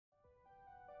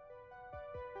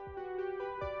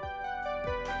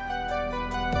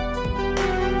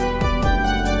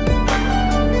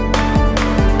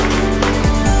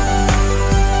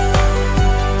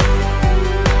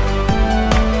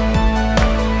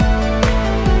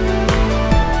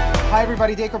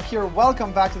everybody, Dacob here.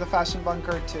 Welcome back to the Fashion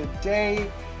Bunker.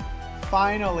 Today,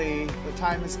 finally, the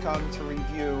time has come to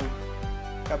review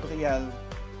Gabrielle,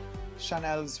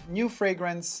 Chanel's new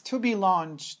fragrance to be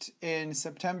launched in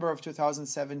September of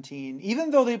 2017. Even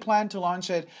though they plan to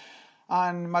launch it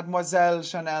on Mademoiselle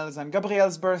Chanel's and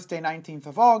Gabrielle's birthday, 19th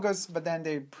of August, but then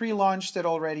they pre-launched it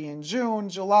already in June,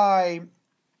 July.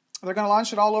 They're going to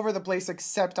launch it all over the place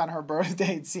except on her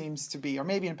birthday, it seems to be. Or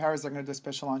maybe in Paris they're going to do a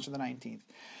special launch on the 19th.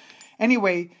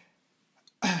 Anyway,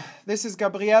 this is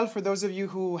Gabrielle. For those of you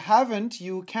who haven't,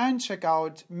 you can check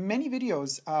out many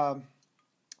videos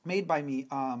made by me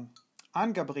on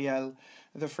Gabrielle,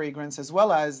 the fragrance, as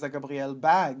well as the Gabrielle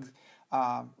bag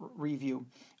review.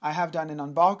 I have done an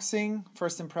unboxing,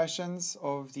 first impressions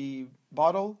of the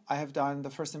bottle. I have done the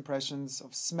first impressions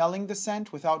of smelling the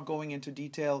scent without going into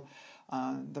detail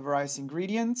on the various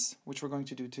ingredients, which we're going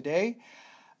to do today.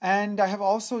 And I have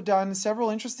also done several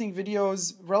interesting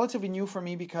videos, relatively new for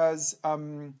me because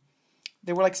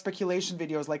they were like speculation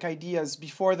videos, like ideas.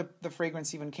 Before the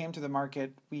fragrance even came to the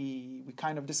market, we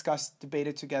kind of discussed,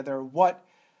 debated together what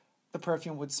the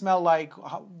perfume would smell like,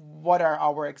 what are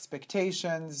our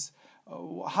expectations,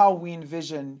 how we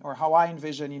envision, or how I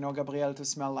envision, Gabrielle to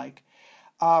smell like.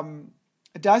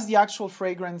 Does the actual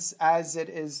fragrance as it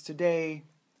is today,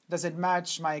 does it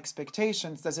match my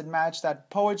expectations? Does it match that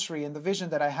poetry and the vision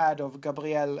that I had of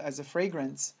Gabrielle as a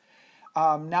fragrance?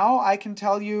 Now I can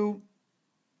tell you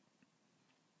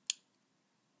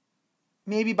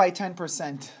maybe by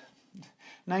 10%.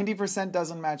 90%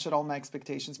 doesn't match at all my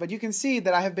expectations. But you can see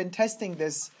that I have been testing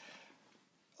this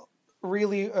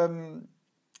really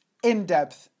in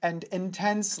depth and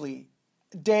intensely,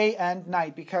 day and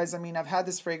night, because I've had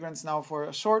this fragrance now for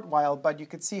a short while, but you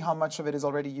could see how much of it is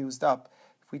already used up.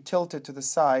 If we tilt it to the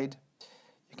side,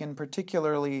 you can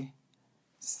particularly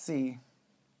see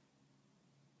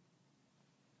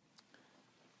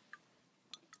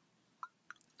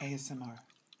ASMR.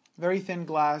 Very thin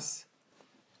glass.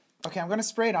 Okay, I'm going to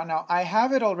spray it on now. I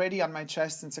have it already on my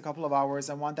chest since a couple of hours.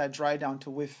 I want that dry down to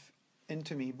whiff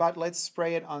into me, but let's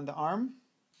spray it on the arm.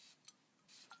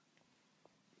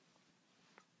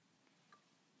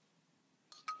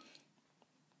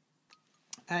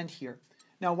 And here.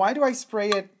 Now, why do I spray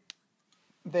it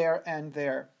there and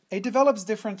there? It develops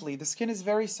differently. The skin is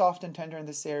very soft and tender in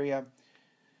this area.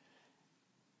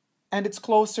 And it's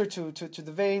closer to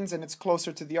the veins, and it's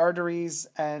closer to the arteries,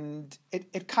 and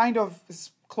it kind of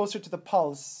is closer to the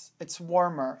pulse. It's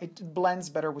warmer. It blends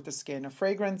better with the skin. A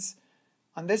fragrance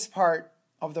on this part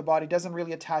of the body doesn't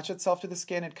really attach itself to the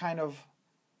skin.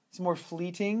 It's more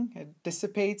fleeting. It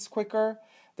dissipates quicker.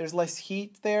 There's less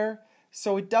heat there.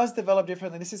 So it does develop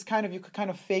differently. This is you could kind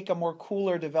of fake a more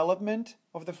cooler development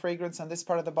of the fragrance on this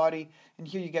part of the body, and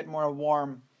here you get more a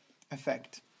warm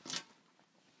effect.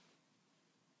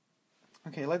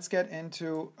 Okay, let's get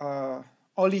into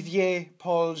Olivier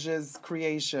Polge's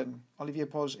creation. Olivier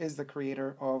Polge is the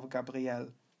creator of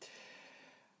Gabrielle.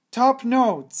 Top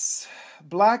notes: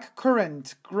 black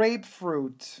currant,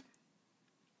 grapefruit,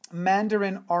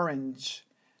 mandarin orange.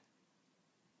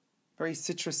 Very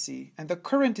citrusy, and the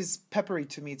currant is peppery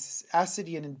to me. It's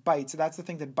acidy and it bites. So that's the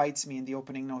thing that bites me in the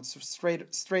opening notes,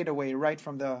 straight away, right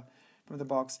from the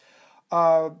box.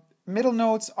 Middle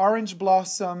notes: orange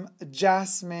blossom,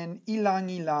 jasmine,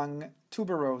 Ylang-Ylang,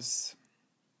 tuberose.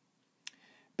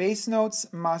 Base notes: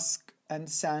 musk and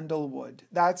sandalwood.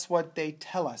 That's what they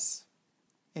tell us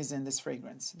is in this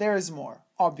fragrance. There is more.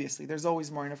 Obviously, there's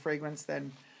always more in a fragrance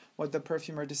than what the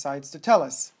perfumer decides to tell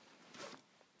us.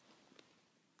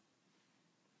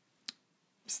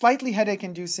 Slightly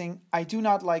headache-inducing. I do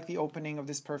not like the opening of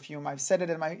this perfume. I've said it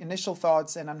in my initial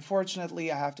thoughts, and unfortunately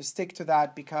I have to stick to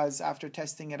that because after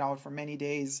testing it out for many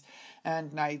days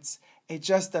and nights, it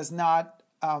just does not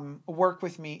work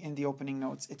with me in the opening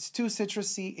notes. It's too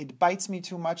citrusy. It bites me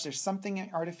too much. There's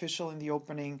something artificial in the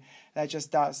opening that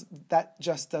just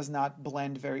does not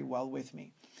blend very well with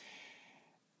me.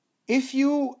 If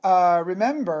you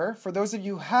remember, for those of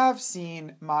you who have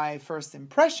seen my first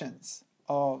impressions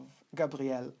of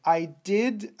Gabrielle, I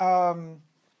did kind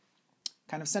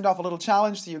of send off a little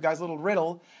challenge to you guys, a little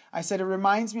riddle. I said it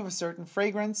reminds me of a certain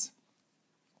fragrance.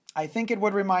 I think it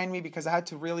would remind me because I had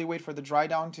to really wait for the dry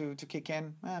down to kick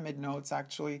in, mid-notes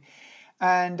actually.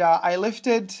 And I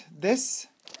lifted this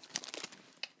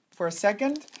for a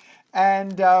second,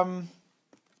 and I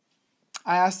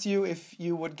asked you if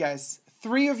you would guess.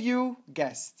 3 of you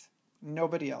guessed,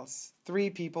 nobody else. 3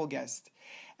 people guessed.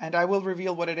 And I will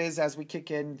reveal what it is as we kick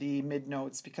in the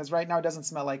mid-notes, because right now it doesn't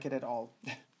smell like it at all.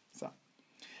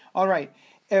 All right.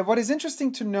 What is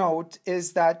interesting to note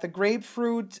is that the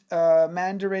grapefruit,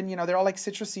 mandarin, they're all like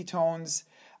citrusy tones.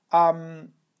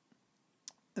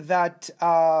 that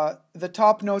the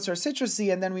top notes are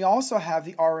citrusy, and then we also have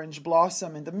the orange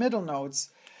blossom in the middle notes.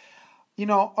 You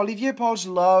know, Olivier Polge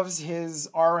loves his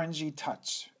orangey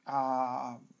touch.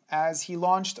 As he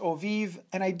launched Eau Vive,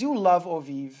 and I do love Eau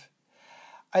Vive.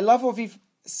 I love Eau Vive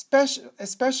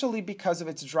especially because of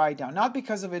its dry down. Not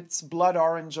because of its blood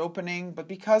orange opening, but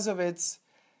because of its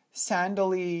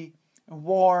sandally,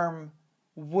 warm,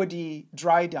 woody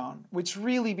dry down, which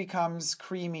really becomes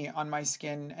creamy on my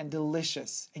skin and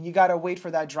delicious. And you gotta wait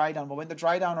for that dry down. But when the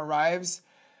dry down arrives,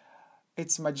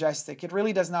 it's majestic. It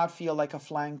really does not feel like a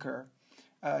flanker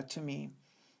to me.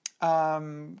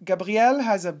 Gabrielle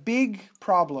has a big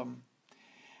problem,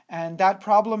 and that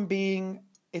problem being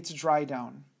its dry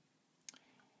down.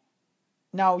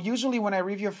 Now, usually when I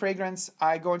review a fragrance,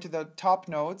 I go into the top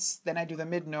notes, then I do the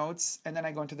mid notes, and then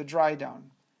I go into the dry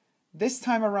down. This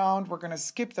time around, we're going to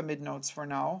skip the mid notes for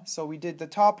now. So we did the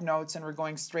top notes and we're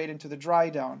going straight into the dry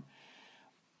down.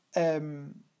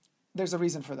 There's a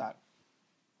reason for that.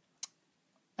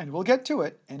 And we'll get to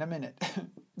it in a minute.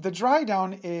 The dry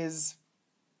down is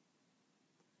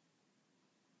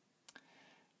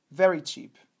very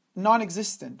cheap.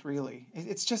 Non-existent, really.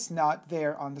 It's just not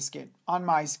there on the skin, on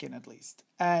my skin at least.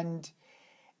 And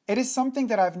it is something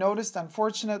that I've noticed,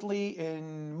 unfortunately,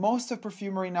 in most of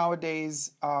perfumery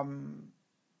nowadays. Our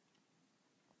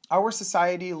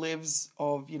society lives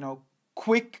of,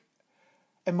 quick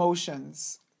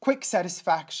emotions, quick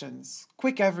satisfactions,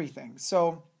 quick everything.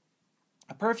 So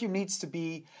a perfume needs to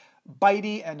be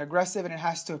bitey and aggressive, and it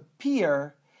has to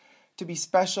appear to be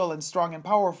special and strong and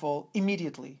powerful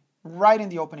immediately, right in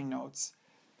the opening notes.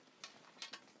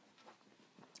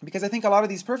 Because I think a lot of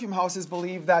these perfume houses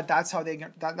believe that that's how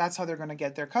they're going to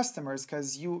get their customers,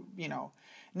 because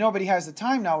nobody has the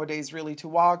time nowadays really to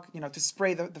walk, to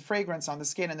spray the fragrance on the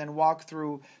skin and then walk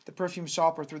through the perfume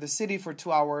shop or through the city for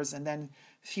 2 hours and then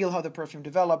feel how the perfume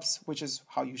develops, which is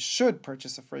how you should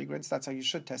purchase a fragrance. That's how you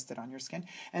should test it on your skin.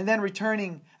 And then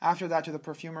returning after that to the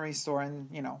perfumery store and,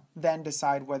 then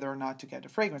decide whether or not to get a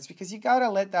fragrance, because you got to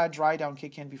let that dry down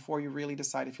kick in before you really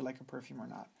decide if you like a perfume or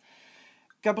not.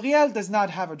 Gabrielle does not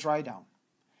have a dry down.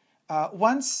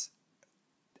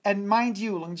 And mind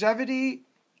you, longevity,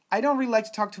 I don't really like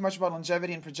to talk too much about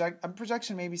longevity and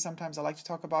projection. Maybe sometimes I like to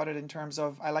talk about it in terms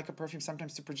of, I like a perfume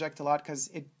sometimes to project a lot because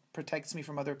it protects me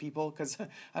from other people, because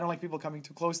I don't like people coming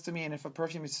too close to me. And if a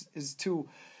perfume is too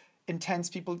intense,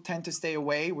 people tend to stay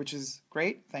away, which is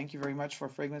great. Thank you very much for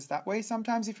fragrance that way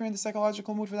sometimes if you're in the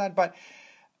psychological mood for that. But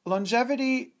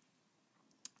longevity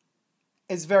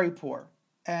is very poor.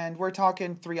 And we're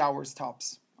talking 3 hours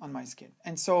tops on my skin.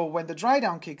 And so when the dry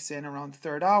down kicks in around the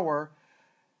third hour,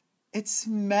 it's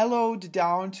mellowed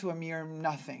down to a mere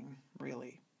nothing,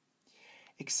 really.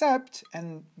 Except,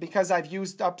 and because I've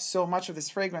used up so much of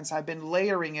this fragrance, I've been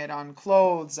layering it on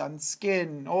clothes, on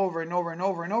skin, over and over and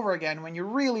over and over again. When you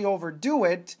really overdo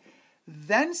it,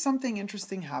 then something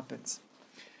interesting happens.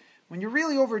 When you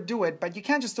really overdo it, but you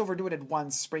can't just overdo it at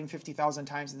once, spraying 50,000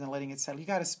 times and then letting it settle. You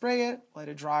got to spray it, let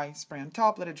it dry, spray on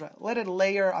top, let it dry. Let it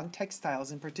layer on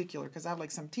textiles in particular, because I have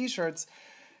like some t-shirts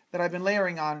that I've been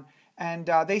layering on,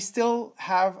 and they still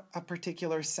have a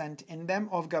particular scent in them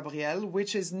of Gabrielle,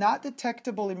 which is not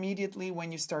detectable immediately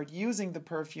when you start using the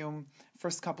perfume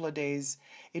first couple of days.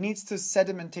 It needs to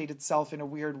sedimentate itself in a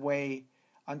weird way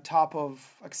on top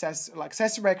of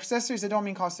accessories. I don't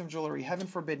mean costume jewelry. Heaven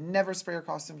forbid, never spray your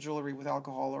costume jewelry with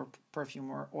alcohol or perfume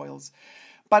or oils.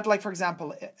 But like, for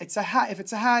example, it's a hat. If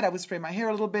it's a hat, I would spray my hair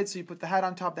a little bit. So you put the hat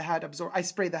on top, the hat absorb. I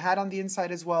spray the hat on the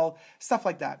inside as well. Stuff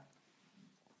like that.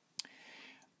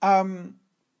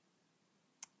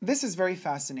 This is very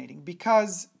fascinating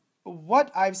because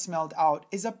what I've smelled out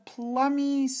is a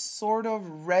plummy, sort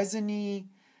of resiny,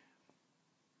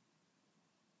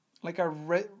 like a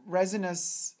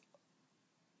resinous,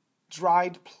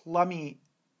 dried, plummy,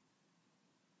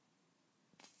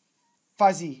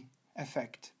 fuzzy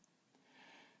effect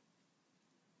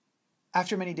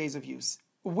after many days of use,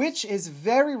 which is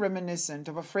very reminiscent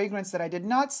of a fragrance that I did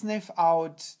not sniff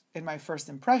out in my first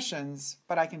impressions,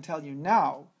 but I can tell you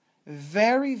now,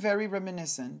 very, very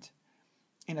reminiscent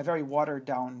in a very watered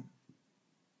down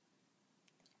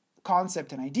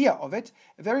concept and idea of it,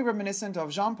 very reminiscent of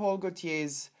Jean-Paul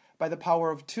Gaultier's By the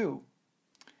Power of Two.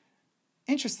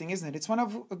 Interesting, isn't it? It's one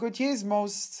of Gaultier's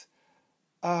most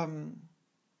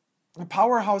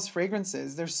powerhouse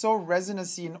fragrances. They're so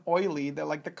resinousy and oily that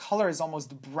like the color is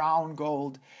almost brown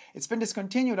gold. It's been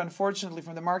discontinued, unfortunately,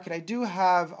 from the market. I do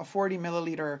have a 40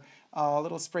 milliliter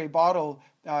little spray bottle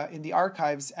in the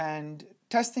archives, and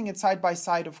testing it side by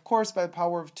side, of course, By the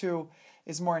Power of Two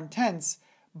is more intense.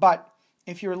 But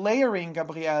if you're layering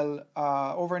Gabrielle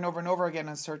over and over and over again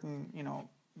on certain,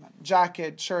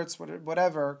 jacket, shirts,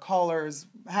 whatever, collars,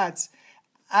 hats,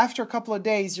 after a couple of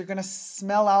days, you're going to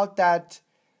smell out that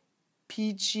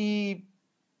peachy,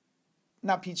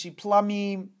 not peachy,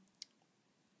 plummy,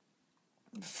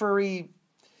 furry,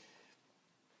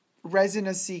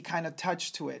 resinousy kind of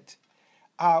touch to it,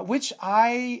 which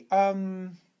I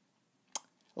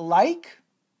like,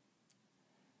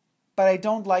 but I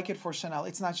don't like it for Chanel.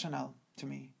 It's not Chanel to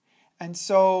me. And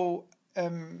so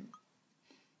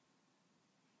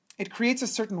it creates a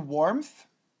certain warmth.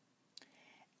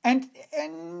 And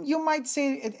you might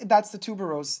say that's the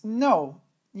Tuberose. No,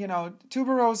 you know,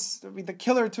 Tuberose, the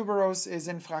killer Tuberose is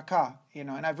in Fracas, you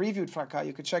know, and I've reviewed Fracas.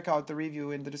 You could check out the review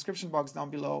in the description box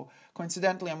down below.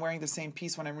 Coincidentally, I'm wearing the same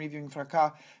piece when I'm reviewing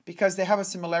Fracas because they have a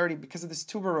similarity because of this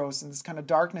Tuberose and this kind of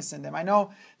darkness in them. I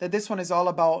know that this one is all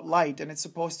about light and it's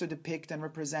supposed to depict and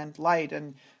represent light,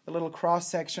 and the little cross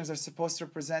sections are supposed to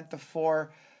represent the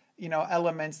four, you know,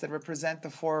 elements that represent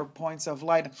the 4 points of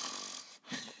light.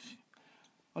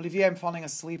 Olivier, I'm falling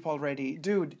asleep already.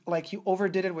 Dude, like, you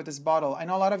overdid it with this bottle. I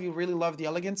know a lot of you really love the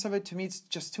elegance of it. To me, it's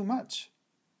just too much.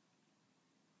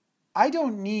 I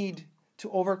don't need to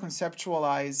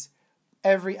over-conceptualize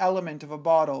every element of a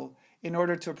bottle in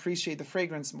order to appreciate the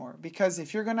fragrance more. Because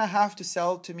if you're going to have to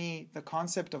sell to me the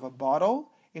concept of a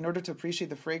bottle in order to appreciate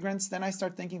the fragrance, then I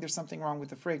start thinking there's something wrong with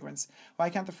the fragrance. Why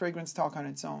can't the fragrance talk on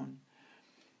its own?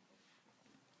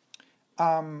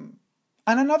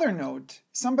 On another note,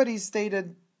 somebody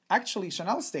stated, actually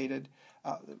Chanel stated,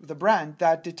 the brand,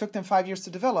 that it took them 5 years to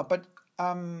develop, but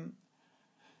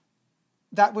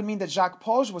that would mean that Jacques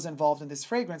Polge was involved in this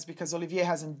fragrance because Olivier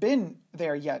hasn't been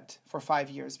there yet for 5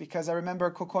 years. Because I remember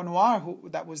Coco Noir,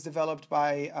 that was developed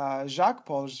by Jacques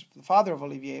Polge, the father of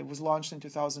Olivier, was launched in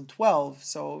 2012.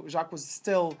 So Jacques was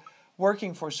still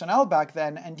working for Chanel back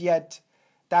then, and yet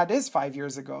that is 5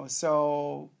 years ago.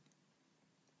 So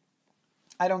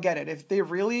I don't get it. If they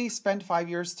really spent 5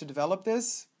 years to develop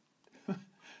this,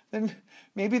 then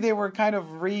maybe they were kind of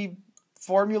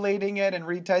reformulating it and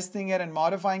retesting it and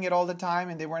modifying it all the time,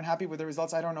 and they weren't happy with the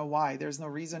results. I don't know why. There's no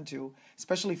reason to,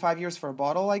 especially 5 years for a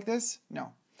bottle like this.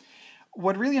 No.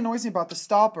 What really annoys me about the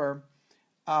stopper,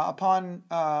 upon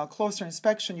closer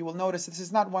inspection, you will notice this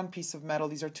is not one piece of metal.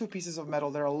 These are two pieces of metal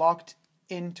that are locked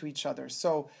into each other.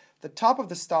 So the top of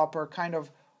the stopper kind of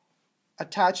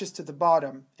attaches to the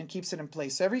bottom and keeps it in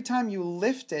place. So every time you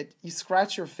lift it, you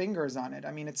scratch your fingers on it.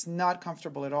 I mean, it's not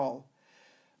comfortable at all.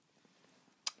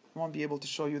 I won't be able to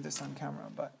show you this on camera,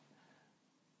 but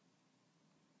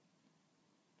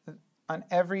on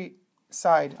every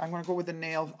side, I'm going to go with the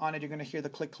nail on it. You're going to hear the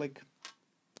click, click.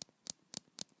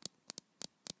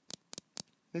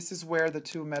 This is where the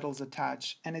two metals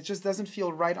attach, and it just doesn't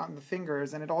feel right on the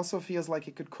fingers, and it also feels like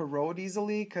it could corrode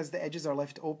easily because the edges are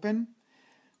left open.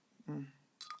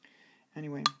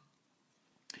 Anyway,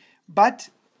 but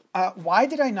why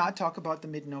did I not talk about the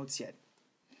mid notes yet?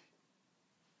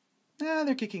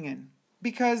 They're kicking in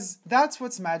because that's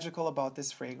what's magical about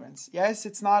this fragrance. Yes,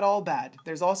 it's not all bad.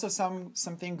 There's also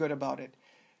something good about it.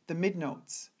 The mid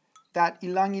notes, that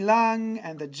Ylang-Ylang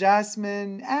and the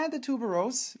jasmine and the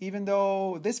tuberose, even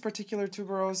though this particular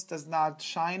tuberose does not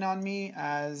shine on me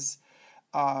as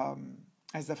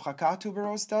the Fracas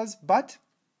tuberose does, but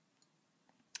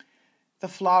the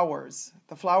flowers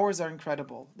are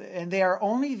incredible, and they are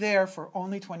only there for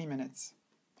only 20 minutes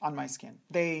on my skin.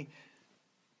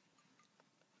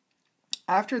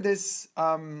 After this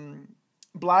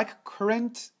black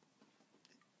currant,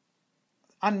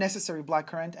 unnecessary black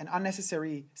currant and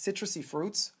unnecessary citrusy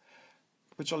fruits,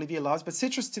 which Olivier loves, but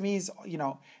citrus to me is, you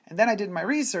know, and then I did my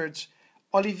research.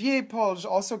 Olivier Polge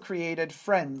also created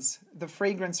Friends, the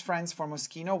fragrance Friends for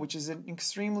Moschino, which is an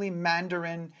extremely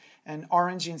mandarin and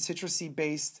orangey and citrusy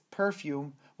based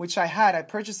perfume, which I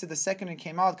purchased it the second it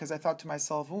came out because I thought to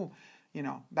myself, ooh, you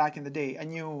know, back in the day, I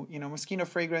knew, you know, Moschino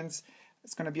fragrance,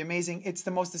 it's going to be amazing. It's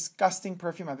the most disgusting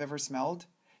perfume I've ever smelled.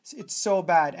 It's so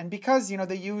bad. And because, you know,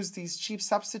 they use these cheap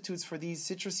substitutes for these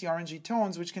citrusy orangey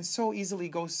tones, which can so easily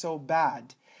go so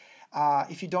bad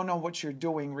if you don't know what you're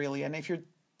doing, really. And if you're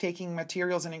taking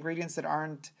materials and ingredients that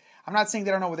aren't, I'm not saying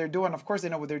they don't know what they're doing. Of course they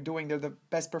know what they're doing. They're the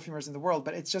best perfumers in the world.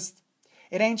 But it's just,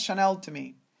 it ain't Chanel to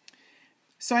me.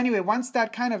 So anyway, once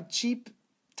that kind of cheap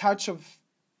touch of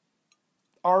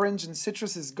orange and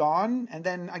citrus is gone, and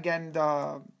then again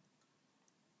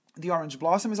the orange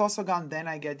blossom is also gone, then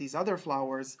I get these other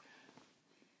flowers.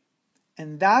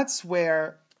 And that's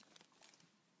where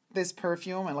this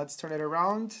perfume, and let's turn it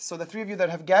around. So the three of you that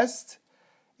have guessed,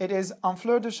 it is En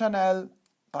Fleur de Chanel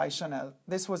by Chanel.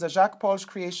 This was a Jacques Polge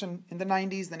creation in the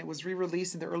 90s, then it was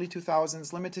re-released in the early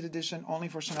 2000s, limited edition only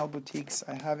for Chanel boutiques.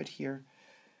 I have it here.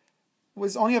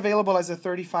 was only available as a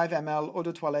 35 ml eau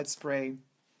de toilette spray.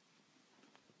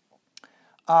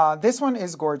 This one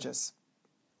is gorgeous.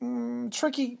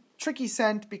 Tricky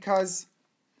scent because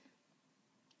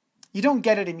you don't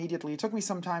get it immediately. It took me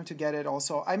some time to get it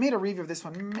also. I made a review of this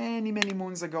one many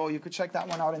moons ago. You could check that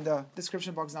one out in the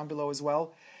description box down below as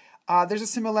well. There's a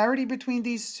similarity between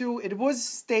these two. It was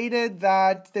stated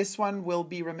that this one will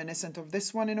be reminiscent of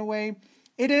this one in a way.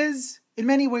 It is. In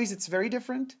many ways, it's very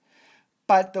different.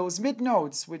 But those mid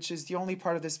notes, which is the only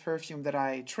part of this perfume that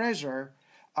I treasure,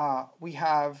 we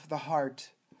have the heart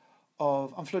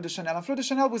of Fleur de Chanel. And Fleur de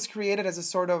Chanel was created as a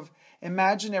sort of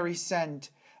imaginary scent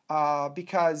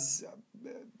because,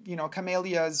 you know,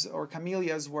 camellias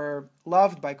were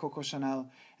loved by Coco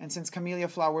Chanel. And since camellia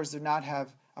flowers do not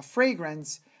have a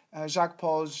fragrance, Jacques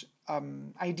Polge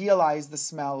idealized the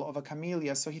smell of a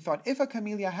camellia. So he thought, if a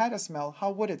camellia had a smell,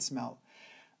 how would it smell?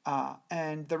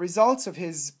 And the results of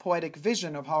his poetic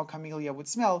vision of how a camellia would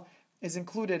smell is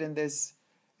included in this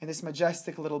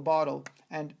majestic little bottle.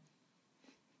 And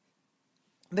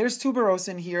there's Tuberose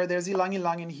in here. There's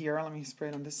Ylang-Ylang in here. Let me spray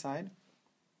it on this side.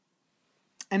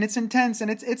 And it's intense, and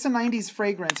it's a 90s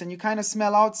fragrance, and you kind of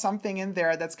smell out something in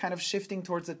there that's kind of shifting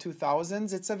towards the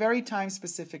 2000s. It's a very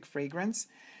time-specific fragrance,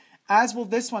 as will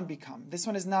this one become. This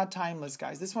one is not timeless,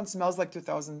 guys. This one smells like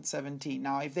 2017.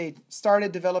 Now, if they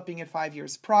started developing it 5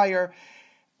 years prior,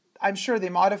 I'm sure they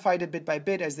modified it bit by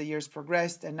bit as the years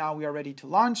progressed, and now we are ready to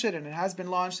launch it, and it has been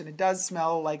launched, and it does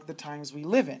smell like the times we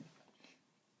live in.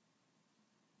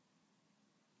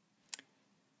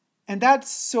 And that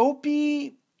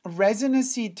soapy,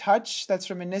 resinousy touch that's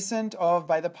reminiscent of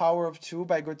By the Power of Two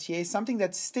by Gaultier, something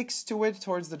that sticks to it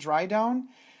towards the dry down,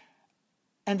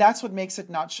 and that's what makes it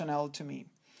not Chanel to me.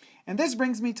 And this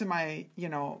brings me to my,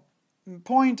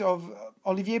 point of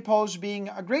Olivier Polge being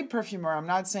a great perfumer. I'm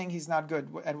not saying he's not good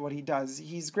at what he does.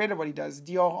 He's great at what he does.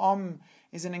 Dior Homme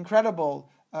is an incredible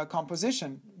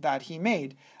composition that he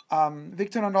made.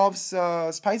 Victor Nodov's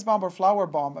Spice Bomb or Flower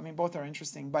Bomb, I mean, both are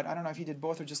interesting, but I don't know if he did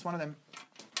both or just one of them.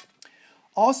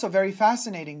 Also very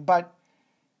fascinating, but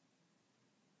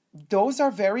those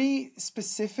are very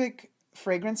specific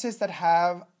fragrances that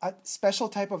have a special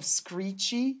type of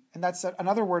screechy, and that's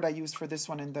another word I used for this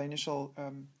one in the initial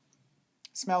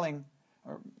smelling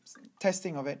or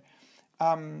testing of it,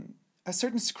 a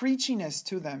certain screechiness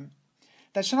to them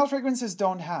that Chanel fragrances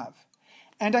don't have.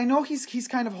 And I know he's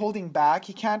kind of holding back.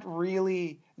 He can't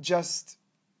really just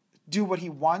do what he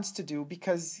wants to do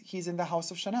because he's in the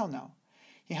house of Chanel now.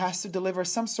 He has to deliver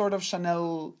some sort of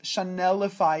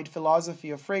Chanelified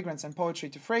philosophy of fragrance and poetry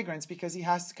to fragrance because he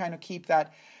has to kind of keep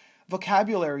that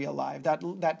vocabulary alive, that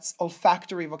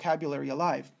olfactory vocabulary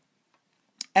alive.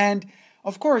 And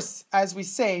of course, as we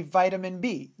say, vitamin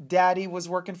B. Daddy was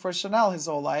working for Chanel his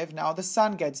whole life. Now the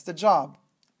son gets the job.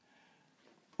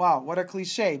 Wow, what a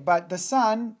cliche. But the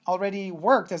son already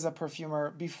worked as a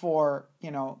perfumer before,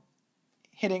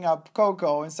 hitting up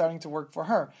Coco and starting to work for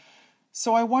her.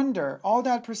 So I wonder, all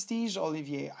that prestige,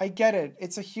 Olivier, I get it.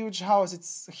 It's a huge house.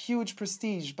 It's a huge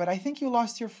prestige. But I think you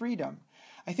lost your freedom.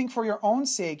 I think for your own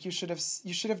sake, you should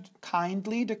have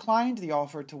kindly declined the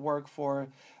offer to work for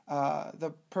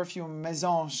the perfume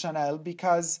Maison Chanel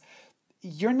because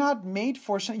you're not made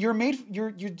for Chanel.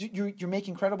 You make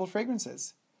incredible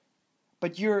fragrances.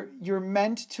 But you're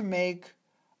meant to make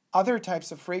other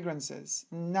types of fragrances,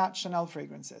 not Chanel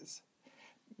fragrances.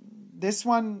 This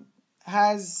one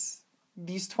has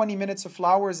these 20 minutes of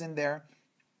flowers in there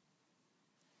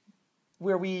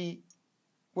where we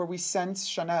sense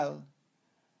Chanel,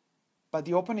 but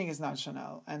the opening is not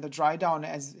Chanel, and the dry down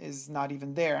is not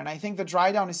even there. And I think the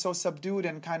dry down is so subdued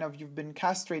and kind of you've been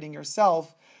castrating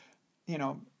yourself,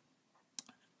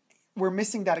 we're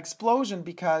missing that explosion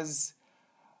because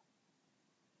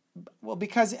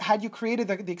had you created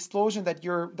the explosion that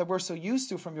we're so used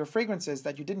to from your fragrances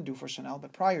that you didn't do for Chanel,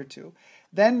 but prior to,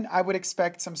 then I would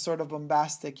expect some sort of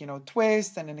bombastic,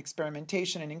 twist and an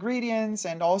experimentation in ingredients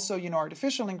and also,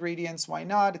 artificial ingredients. Why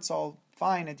not? It's all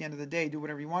fine at the end of the day. Do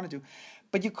whatever you want to do.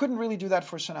 But you couldn't really do that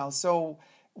for Chanel. So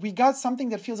we got something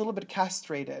that feels a little bit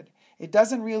castrated. It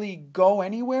doesn't really go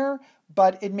anywhere,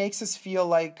 but it makes us feel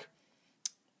like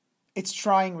it's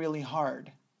trying really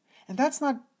hard. And that's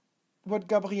not what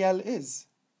Gabrielle is.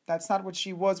 That's not what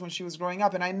she was when she was growing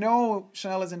up. And I know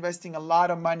Chanel is investing a lot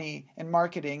of money in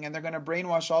marketing and they're going to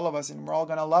brainwash all of us and we're all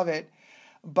going to love it.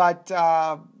 But,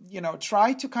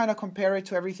 try to kind of compare it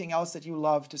to everything else that you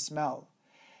love to smell.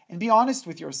 And be honest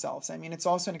with yourselves. I mean, it's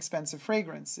also an expensive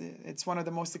fragrance. It's one of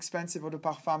the most expensive eau de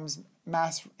parfums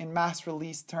in mass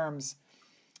release terms,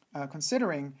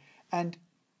 considering. And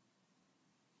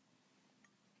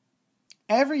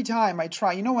every time I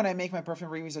try, when I make my perfume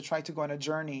reviews, I try to go on a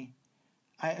journey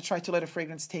I try to let a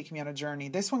fragrance take me on a journey.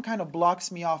 This one kind of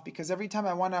blocks me off because every time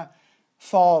I want to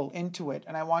fall into it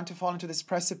and I want to fall into this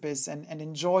precipice and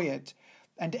enjoy it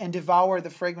and devour the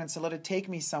fragrance and let it take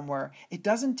me somewhere, it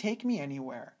doesn't take me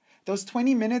anywhere. Those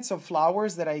 20 minutes of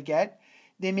flowers that I get,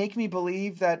 they make me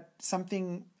believe that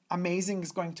something amazing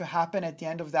is going to happen at the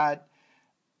end of that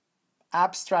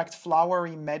abstract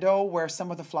flowery meadow where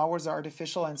some of the flowers are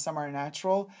artificial and some are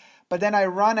natural. But then I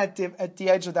run at the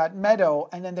edge of that meadow,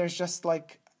 and then there's just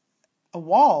like a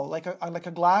wall, like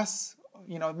a glass,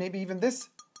 maybe even this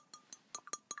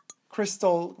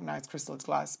crystal, no, it's crystal, it's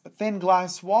glass, but thin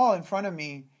glass wall in front of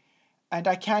me, and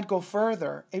I can't go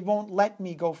further. It won't let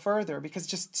me go further because it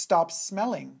just stops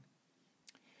smelling.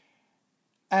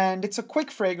 And it's a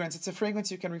quick fragrance. It's a fragrance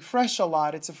you can refresh a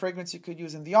lot. It's a fragrance you could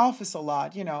use in the office a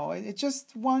lot. It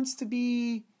just wants to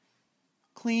be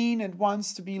clean. It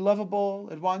wants to be lovable.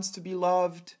 It wants to be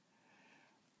loved.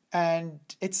 And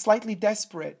it's slightly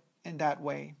desperate in that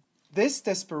way. This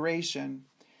desperation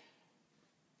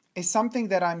is something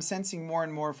that I'm sensing more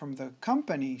and more from the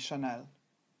company Chanel,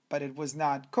 but it was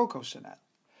not Coco Chanel.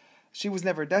 She was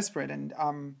never desperate.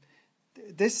 And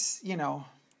this,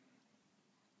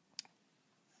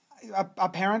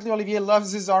 apparently Olivier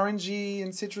loves his orangey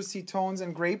and citrusy tones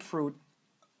and grapefruit.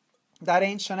 That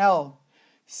ain't Chanel.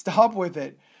 Stop with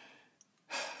it.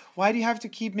 Why do you have to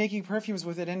keep making perfumes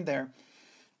with it in there?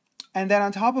 And then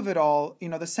on top of it all,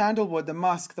 the sandalwood, the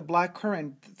musk, the black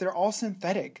currant, they're all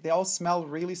synthetic. They all smell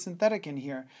really synthetic in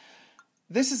here.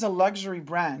 This is a luxury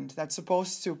brand that's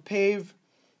supposed to pave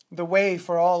the way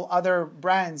for all other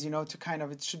brands,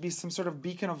 it should be some sort of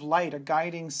beacon of light, a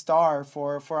guiding star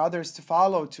for others to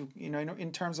follow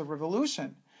in terms of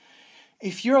revolution.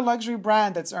 If you're a luxury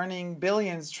brand that's earning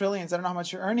billions, trillions, I don't know how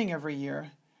much you're earning every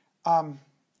year,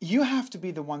 you have to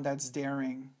be the one that's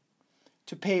daring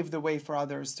to pave the way for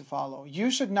others to follow.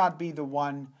 You should not be the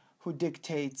one who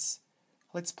dictates,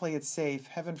 let's play it safe.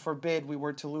 Heaven forbid we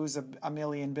were to lose a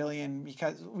million, billion,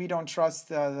 because we don't trust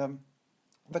the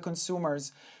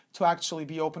consumers to actually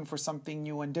be open for something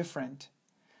new and different.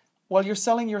 Well, you're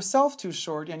selling yourself too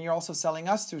short and you're also selling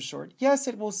us too short. Yes,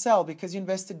 it will sell because you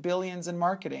invested billions in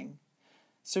marketing.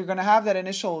 So you're going to have that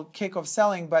initial kick of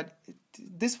selling, but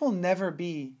this will never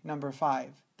be number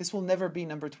 5. This will never be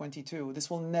number 22. This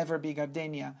will never be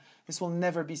Gardenia. This will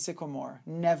never be Sycamore.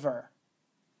 Never.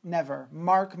 Never.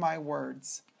 Mark my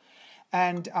words.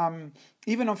 And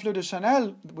even on Fleur de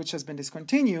Chanel, which has been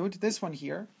discontinued, this one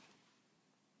here,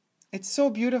 it's so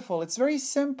beautiful. It's very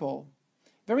simple,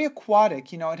 very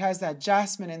aquatic. It has that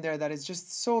jasmine in there that is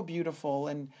just so beautiful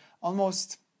and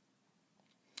almost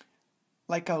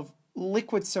like a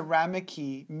liquid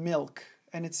ceramic-y milk.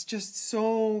 And it's just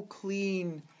so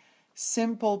clean,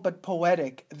 simple but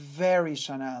poetic. Very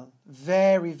Chanel.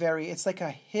 Very, very. It's like a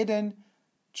hidden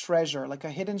treasure, like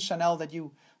a hidden Chanel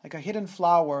like a hidden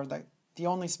flower, like the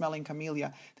only smelling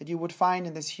camellia that you would find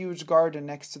in this huge garden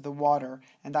next to the water.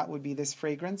 And that would be this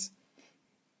fragrance.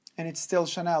 And it's still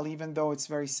Chanel, even though it's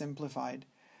very simplified.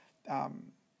 And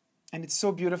it's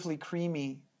so beautifully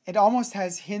creamy. It almost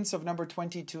has hints of number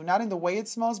 22, not in the way it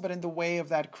smells, but in the way of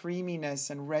that creaminess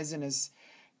and resinous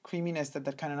creaminess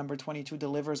that kind of number 22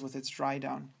 delivers with its dry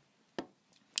down.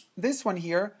 This one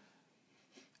here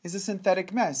is a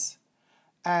synthetic mess.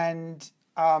 And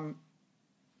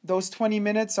those 20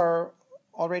 minutes are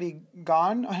already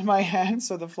gone on my hands,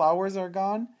 so the flowers are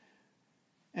gone.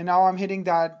 And now I'm hitting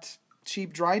that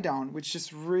cheap dry down, which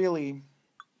just really,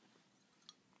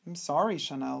 I'm sorry,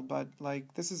 Chanel, but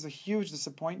this is a huge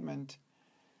disappointment.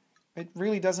 It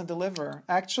really doesn't deliver.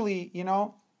 Actually,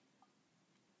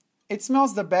 it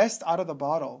smells the best out of the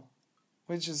bottle,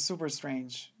 which is super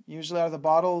strange. Usually out of the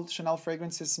bottle, Chanel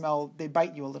fragrances they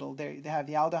bite you a little. They have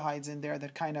the aldehydes in there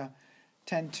that kind of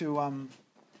tend to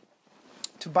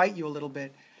bite you a little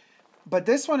bit. But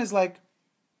this one is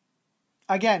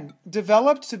again,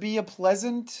 developed to be a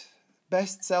pleasant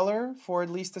bestseller for at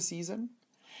least a season.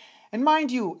 And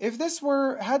mind you, if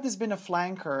had this been a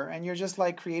flanker and you're just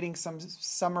creating some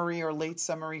summery or late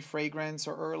summery fragrance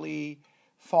or early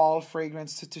fall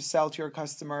fragrance to sell to your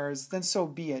customers, then so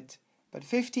be it. But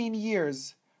 15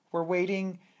 years we're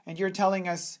waiting and you're telling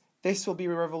us this will be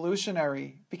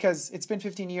revolutionary because it's been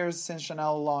 15 years since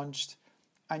Chanel launched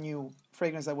a new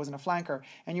fragrance that wasn't a flanker.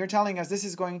 And you're telling us this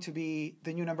is going to be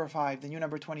the new number 5, the new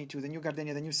number 22, the new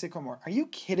Gardenia, the new Sycamore. Are you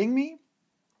kidding me?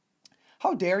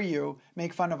 How dare you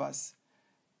make fun of us,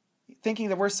 thinking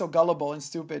that we're so gullible and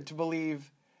stupid to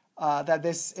believe that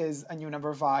this is a new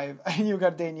number 5, a new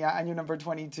Gardenia, a new number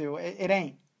 22. It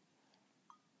ain't.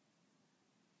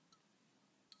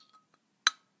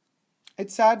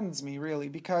 It saddens me, really,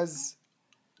 because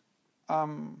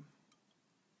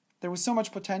There was so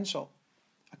much potential.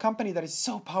 A company that is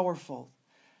so powerful,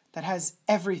 that has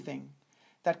everything,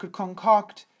 that could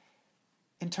concoct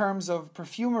in terms of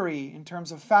perfumery, in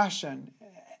terms of fashion,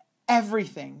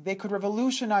 everything. They could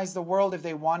revolutionize the world if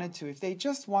they wanted to, if they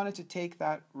just wanted to take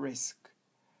that risk.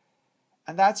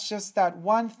 And that's just that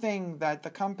one thing that the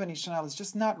company Chanel is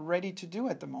just not ready to do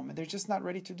at the moment. They're just not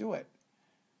ready to do it.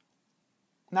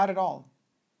 Not at all.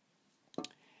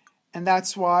 And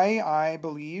that's why I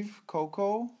believe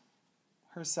Coco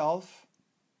herself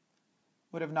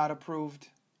would have not approved.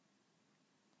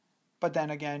 But then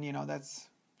again, you know, that's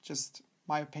just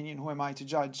my opinion. Who am I to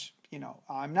judge? You know,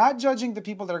 I'm not judging the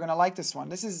people that are going to like this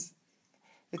one.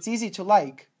 It's easy to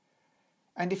like.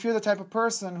 And if you're the type of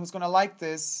person who's going to like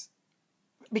this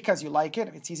because you like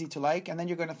it, it's easy to like, and then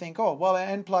you're going to think, oh, well,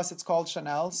 and plus it's called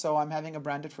Chanel, so I'm having a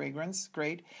branded fragrance.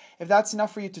 Great. If that's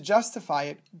enough for you to justify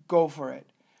it, go for it.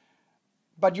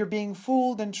 But you're being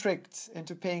fooled and tricked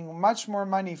into paying much more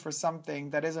money for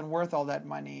something that isn't worth all that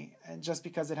money just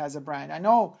because it has a brand. I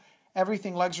know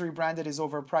everything luxury branded is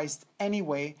overpriced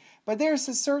anyway, but there's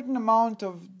a certain amount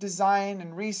of design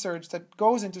and research that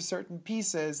goes into certain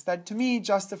pieces that to me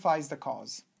justifies the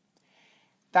cause.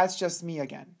 That's just me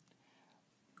again.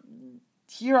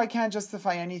 Here I can't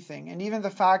justify anything, and even the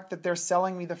fact that they're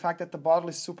selling me the fact that the bottle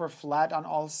is super flat on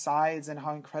all sides and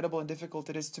how incredible and difficult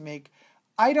it is to make,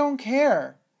 I don't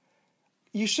care.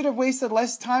 You should have wasted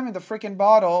less time in the freaking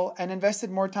bottle and invested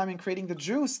more time in creating the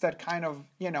juice that kind of,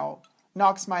 you know,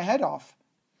 knocks my head off.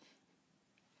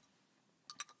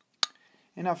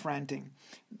 Enough ranting.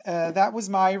 That was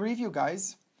my review,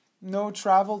 guys. No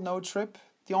travel, no trip.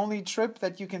 The only trip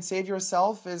that you can save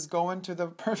yourself is going to the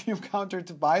perfume counter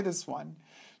to buy this one.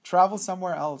 Travel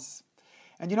somewhere else.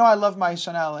 And you know I love my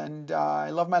Chanel, and I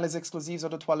love my Les Exclusives Eau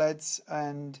de Toilette,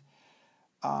 and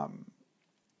I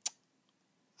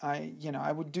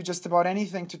would do just about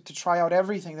anything to try out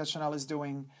everything that Chanel is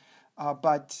doing.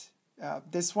 But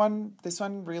this one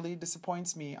really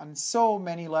disappoints me on so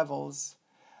many levels,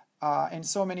 in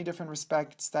so many different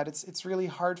respects, that it's really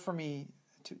hard for me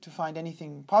to find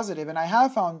anything positive. And I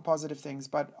have found positive things,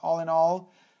 but all in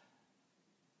all,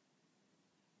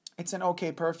 it's an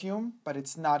okay perfume, but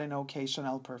it's not an okay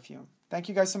Chanel perfume. Thank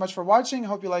you guys so much for watching. I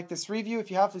hope you liked this review.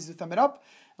 If you have, please do thumb it up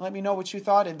and let me know what you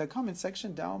thought in the comment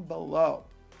section down below.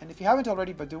 And if you haven't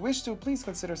already but do wish to, please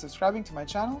consider subscribing to my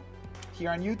channel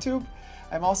here on YouTube.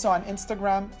 I'm also on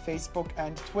Instagram, Facebook,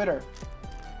 and Twitter.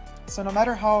 So no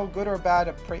matter how good or bad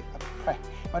a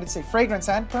fragrance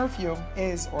and perfume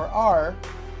is or are,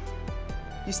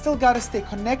 you still got to stay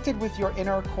connected with your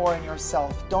inner core and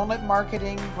yourself. Don't let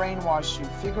marketing brainwash you.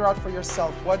 Figure out for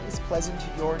yourself what is pleasant to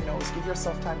your nose. Give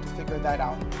yourself time to figure that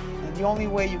out. And the only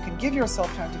way you can give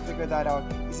yourself time to figure that out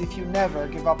is if you never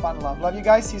give up on love. Love you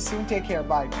guys. See you soon. Take care.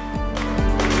 Bye.